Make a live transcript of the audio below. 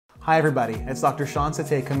Hi everybody, it's Dr.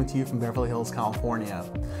 Satey coming to you from Beverly Hills, California.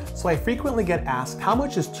 So I frequently get asked, how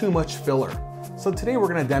much is too much filler? So today we're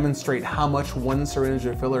going to demonstrate how much one syringe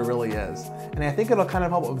of filler really is. And I think it'll kind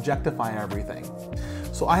of help objectify everything.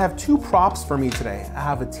 So I have two props for me today. I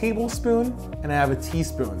have a tablespoon and I have a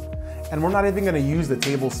teaspoon. And we're not even going to use the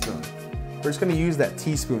tablespoon. We're just going to use that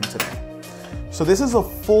teaspoon today. So this is a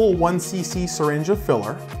full 1 cc syringe of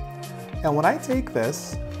filler. And when I take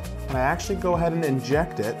this, and I actually go ahead and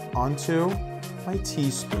inject it onto my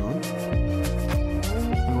teaspoon.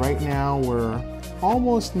 And right now we're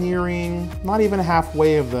almost nearing, not even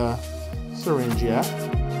halfway of the syringe yet.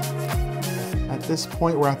 At this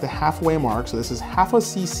point we're at the halfway mark, so this is half a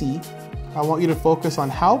cc. I want you to focus on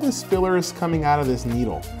how this filler is coming out of this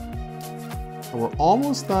needle. And we're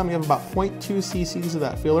almost done, we have about 0.2 cc's of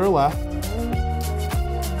that filler left.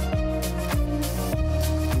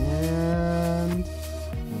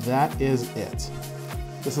 That is it.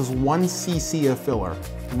 This is 1 cc of filler,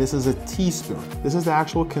 and this is a teaspoon. This is the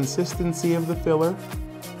actual consistency of the filler.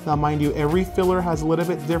 Now mind you, every filler has a little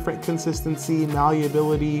bit different consistency,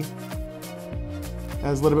 malleability,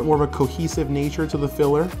 has a little bit more of a cohesive nature to the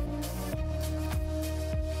filler.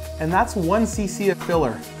 And that's 1 cc of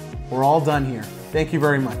filler. We're all done here. Thank you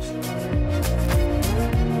very much.